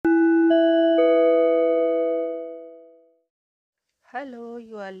Hello,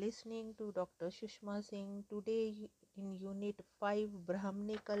 you are listening to Dr. Sushma Singh. Today, in Unit 5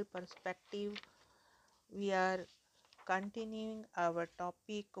 Brahmanical Perspective, we are continuing our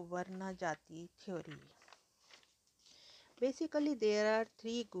topic Varna Jati theory. Basically, there are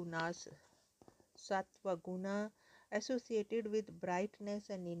three gunas: Sattva guna associated with brightness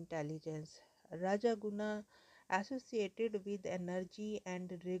and intelligence, Raja guna associated with energy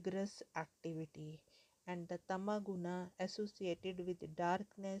and rigorous activity, and the Tamaguna associated with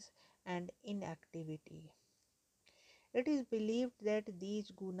darkness and inactivity. It is believed that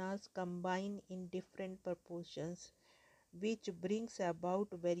these gunas combine in different proportions, which brings about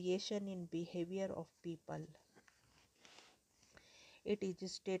variation in behavior of people. It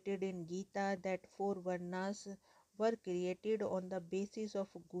is stated in Gita that four Varnas were created on the basis of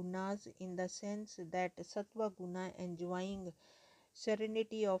gunas, in the sense that Sattva guna enjoying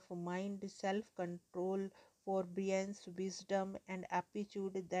serenity of mind, self-control, forbearance, wisdom, and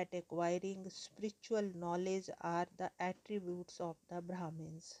aptitude, that acquiring spiritual knowledge are the attributes of the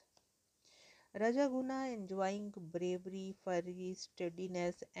Brahmins. Rajaguna enjoying bravery, courage,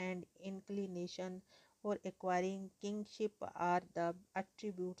 steadiness, and inclination for acquiring kingship are the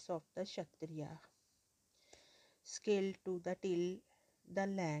attributes of the Kshatriya. Skill to the till the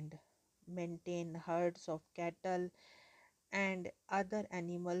land, maintain herds of cattle and other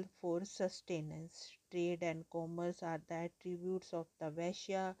animal for sustenance. Trade and commerce are the attributes of the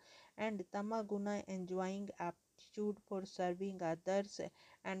Vaishya, and Tamaguna enjoying aptitude for serving others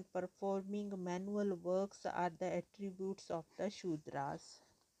and performing manual works are the attributes of the Shudras.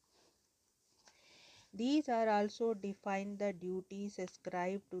 These are also defined the duties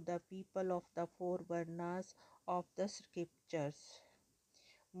ascribed to the people of the four Varnas of the scriptures.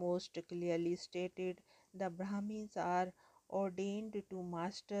 Most clearly stated, the Brahmins are ordained to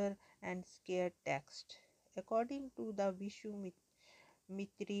master and scare text. According to the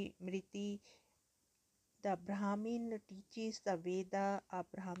Mriti, the Brahmin teaches the Veda, a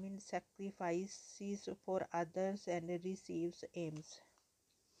Brahmin sacrifices for others and receives alms.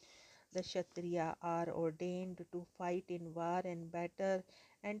 The Kshatriya are ordained to fight in war and battle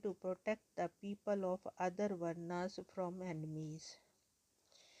and to protect the people of other Varnas from enemies.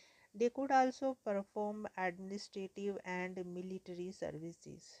 They could also perform administrative and military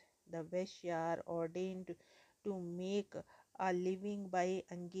services. The Vaishya are ordained to make a living by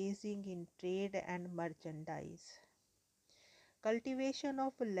engaging in trade and merchandise, cultivation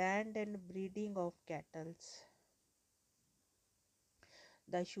of land and breeding of cattle.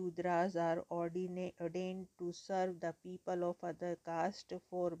 The Shudras are ordained to serve the people of other caste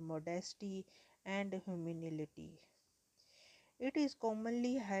for modesty and humility. It is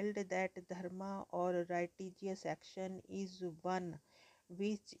commonly held that dharma or righteous action is one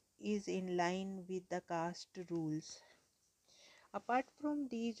which is in line with the caste rules. Apart from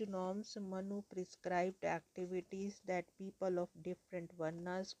these norms, Manu prescribed activities that people of different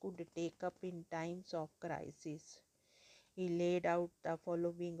varnas could take up in times of crisis. He laid out the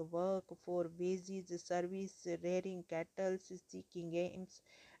following work for wages, service, rearing cattle, seeking aims,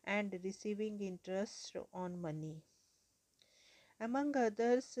 and receiving interest on money. Among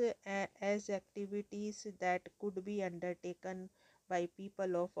others, as activities that could be undertaken by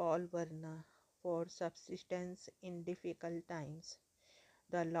people of all varna for subsistence in difficult times.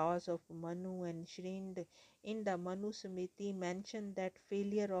 The laws of Manu and Shrind in the Manu Smriti mention that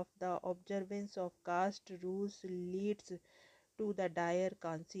failure of the observance of caste rules leads to the dire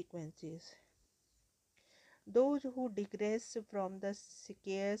consequences. Those who digress from the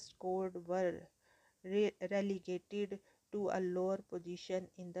scarce code were relegated to a lower position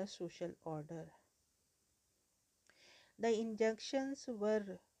in the social order. The injunctions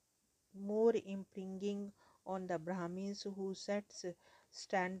were more impinging on the Brahmins, who set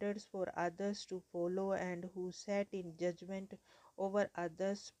standards for others to follow and who sat in judgment over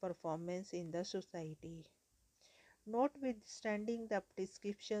others' performance in the society. Notwithstanding the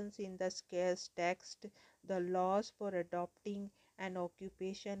prescriptions in the scarce text, the laws for adopting an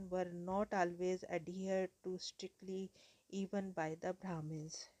occupation were not always adhered to strictly even by the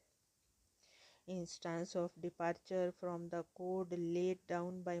Brahmins. Instances of departure from the code laid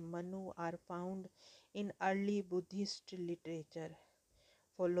down by Manu are found in early Buddhist literature.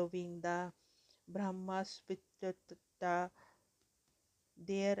 Following the Brahmaspitra,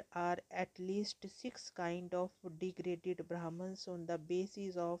 there are at least 6 kinds of degraded Brahmins on the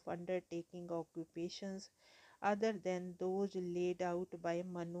basis of undertaking occupations other than those laid out by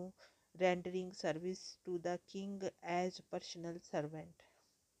Manu, rendering service to the king as personal servant.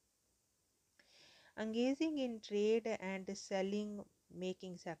 Engaging in trade and selling,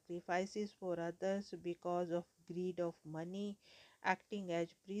 making sacrifices for others because of greed of money, acting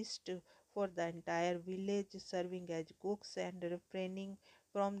as priest for the entire village, serving as cooks and refraining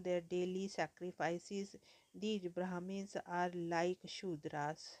from their daily sacrifices. These Brahmins are like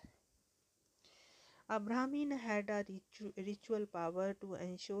Shudras. A Brahmin had a ritual power to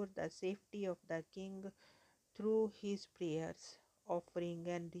ensure the safety of the king through his prayers, offering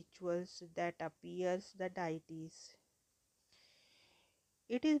and rituals that appears the deities.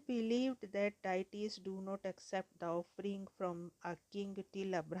 It is believed that deities do not accept the offering from a king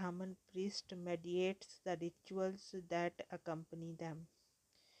till a Brahman priest mediates the rituals that accompany them.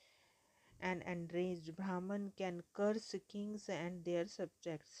 An enraged Brahman can curse kings and their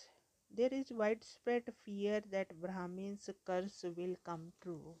subjects. There is widespread fear that Brahmin's curse will come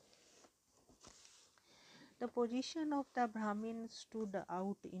true. The position of the Brahmin stood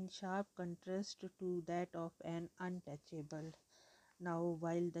out in sharp contrast to that of an untouchable. Now,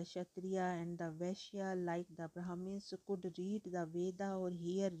 while the Kshatriya and the Vaishya, like the Brahmins, could read the Veda or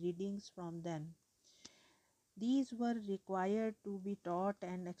hear readings from them, these were required to be taught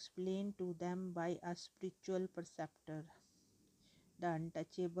and explained to them by a spiritual preceptor. The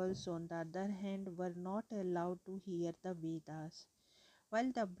untouchables, on the other hand, were not allowed to hear the Vedas.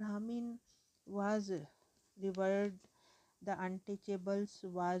 While the Brahmin was revered, the untouchables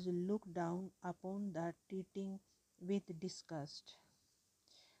was looked down upon, the treating with disgust.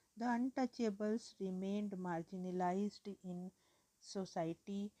 The untouchables remained marginalized in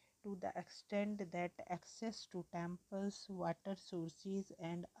society to the extent that access to temples, water sources,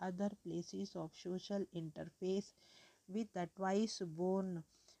 and other places of social interface with the twice born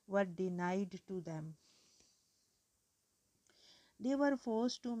were denied to them. They were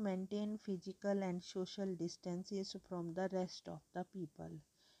forced to maintain physical and social distances from the rest of the people.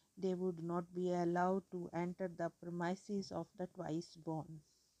 They would not be allowed to enter the premises of the twice born.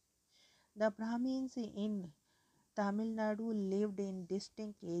 The Brahmins in Tamil Nadu lived in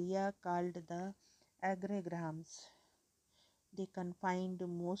distinct area called the agrograms. They confined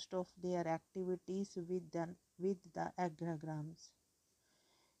most of their activities with the agrograms.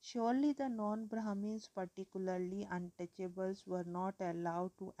 Surely the non-Brahmins, particularly untouchables, were not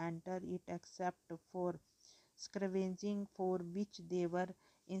allowed to enter it except for scavenging, for which they were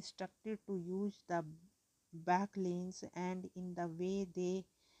instructed to use the back lanes and in the way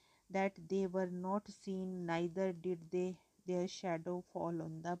that they were not seen, neither did their shadow fall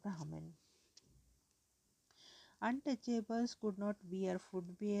on the Brahmin. Untouchables could not wear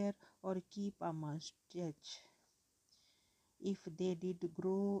footwear or keep a mustache. If they did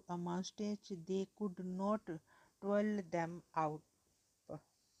grow a mustache, they could not twirl them out.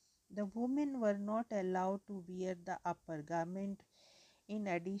 The women were not allowed to wear the upper garment. In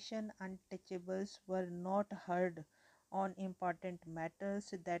addition, untouchables were not heard on important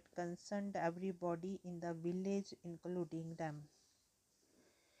matters that concerned everybody in the village, including them.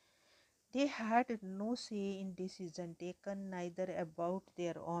 They had no say in decisions taken neither about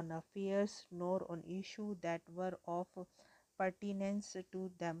their own affairs nor on issues that were of pertinence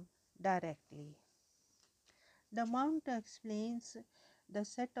to them directly. The Mount explains the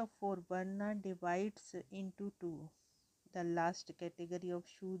set of four Varna divides into two. The last category of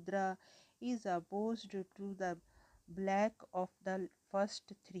Shudra is opposed to the black of the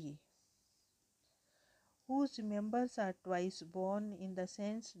first three, whose members are twice born in the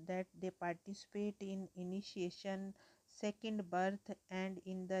sense that they participate in initiation, second birth, and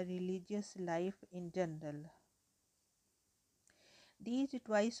in the religious life in general. These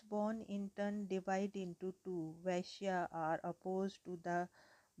twice born in turn divide into two. Vaishya are opposed to the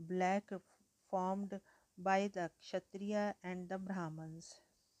black formed by the Kshatriya and the Brahmans,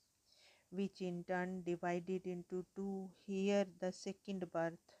 which in turn divided into two. Here the second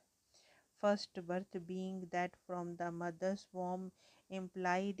birth. First birth being that from the mother's womb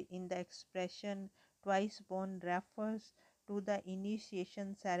implied in the expression twice born refers to the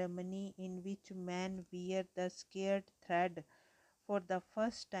initiation ceremony in which men wear the scared thread for the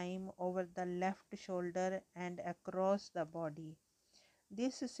first time over the left shoulder and across the body.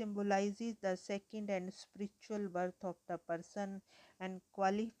 This symbolizes the second and spiritual birth of the person and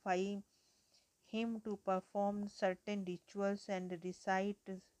qualifying him to perform certain rituals and recite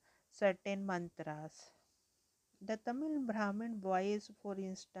certain mantras. The Tamil Brahmin boys, for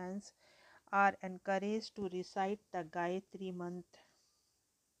instance, are encouraged to recite the Gayatri mantra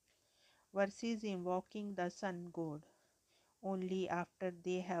verses invoking the sun god only after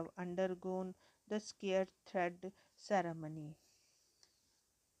they have undergone the scared thread ceremony.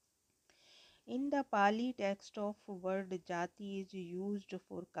 In the Pali text of word jati is used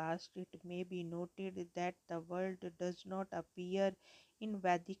for caste, it may be noted that the word does not appear in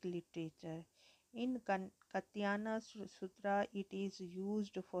Vedic literature. In Katyana Sutra, it is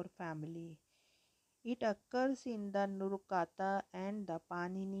used for family. It occurs in the Nurukata and the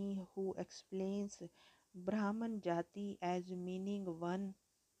Panini, who explains Brahman Jati as meaning one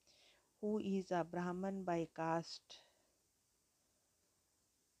who is a Brahman by caste,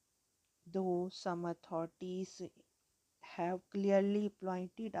 though some authorities have clearly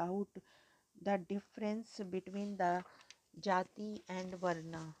pointed out the difference between the Jati and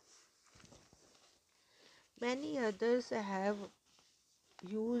Varna. Many others have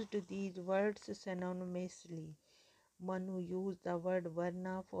used these words synonymously. Manu used the word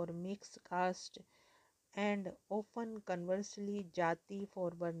Varna for mixed caste and often conversely Jati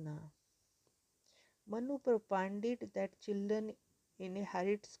for Varna. Manu propounded that children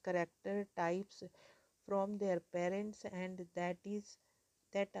inherits character types from their parents, and that is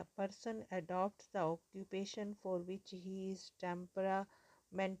that a person adopts the occupation for which he is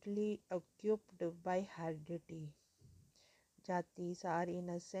temperamentally equipped by heredity. Jatis are in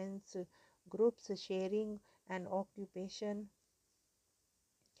a sense groups sharing an occupation.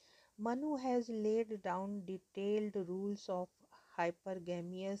 Manu has laid down detailed rules of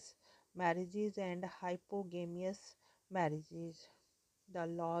hypergamous marriages and hypogamous marriages. The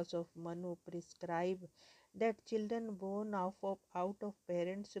laws of Manu prescribe that children born out of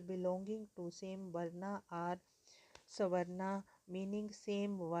parents belonging to same varna are savarna, meaning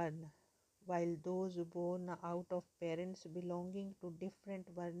same varna, while those born out of parents belonging to different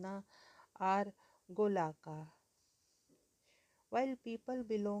varna are golaka. While people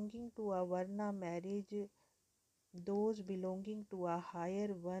belonging to a varna marriage those belonging to a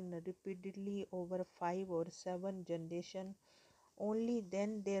higher one repeatedly over 5 or 7 generations, only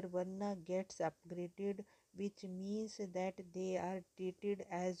then their varna gets upgraded, which means that they are treated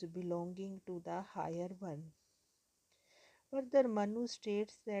as belonging to the higher one. Further, Manu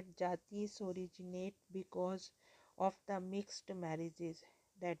states that jatis originate because of the mixed marriages,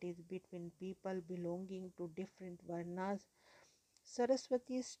 that is, between people belonging to different varnas.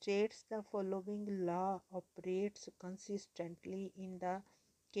 Saraswati states the following law operates consistently in the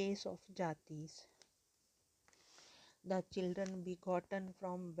case of jatis. The children begotten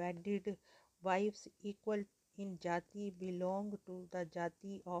from wedded wives equal in jati belong to the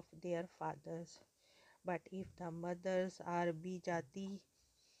jati of their fathers. But if the mothers are bijati,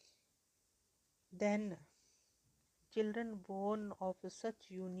 then children born of such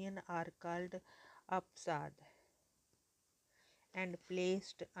union are called apsad and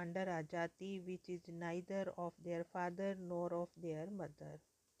placed under a jati which is neither of their father nor of their mother.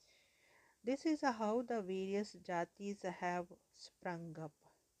 This is how the various jatis have sprung up.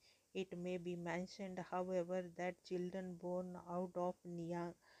 It may be mentioned, however, that children born out of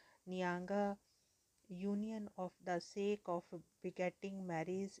Nyanga union of the sake of begetting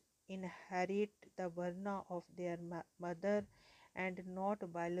marriage inherit the varna of their mother and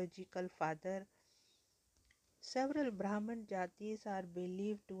not biological father. Several Brahman jatis are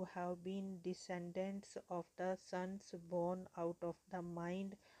believed to have been descendants of the sons born out of the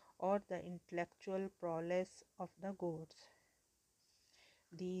mind or the intellectual prowess of the gods.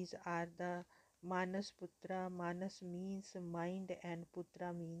 These are the Manas Putra. Manas means mind and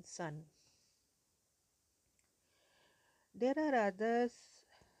Putra means son. There are others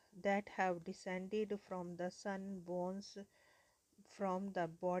that have descended from the son bones from the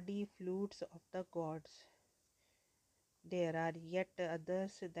body fluids of the gods. There are yet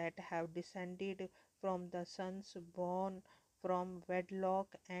others that have descended from the sons born from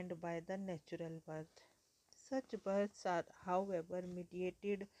wedlock and by the natural birth. Such births are, however,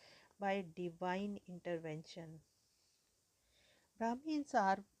 mediated by divine intervention. Brahmins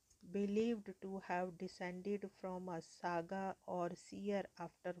are believed to have descended from a saga or seer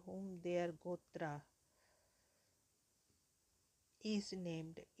after whom their gotra is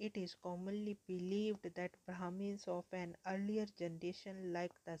named. It is commonly believed that Brahmins of an earlier generation,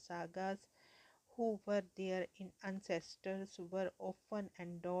 like the sagas, who were their ancestors, were often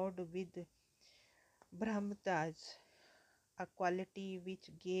endowed with Brahmatas, a quality which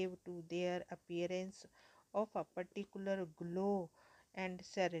gave to their appearance of a particular glow and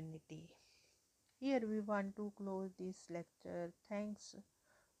serenity. Here we want to close this lecture. Thanks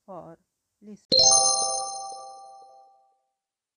for listening.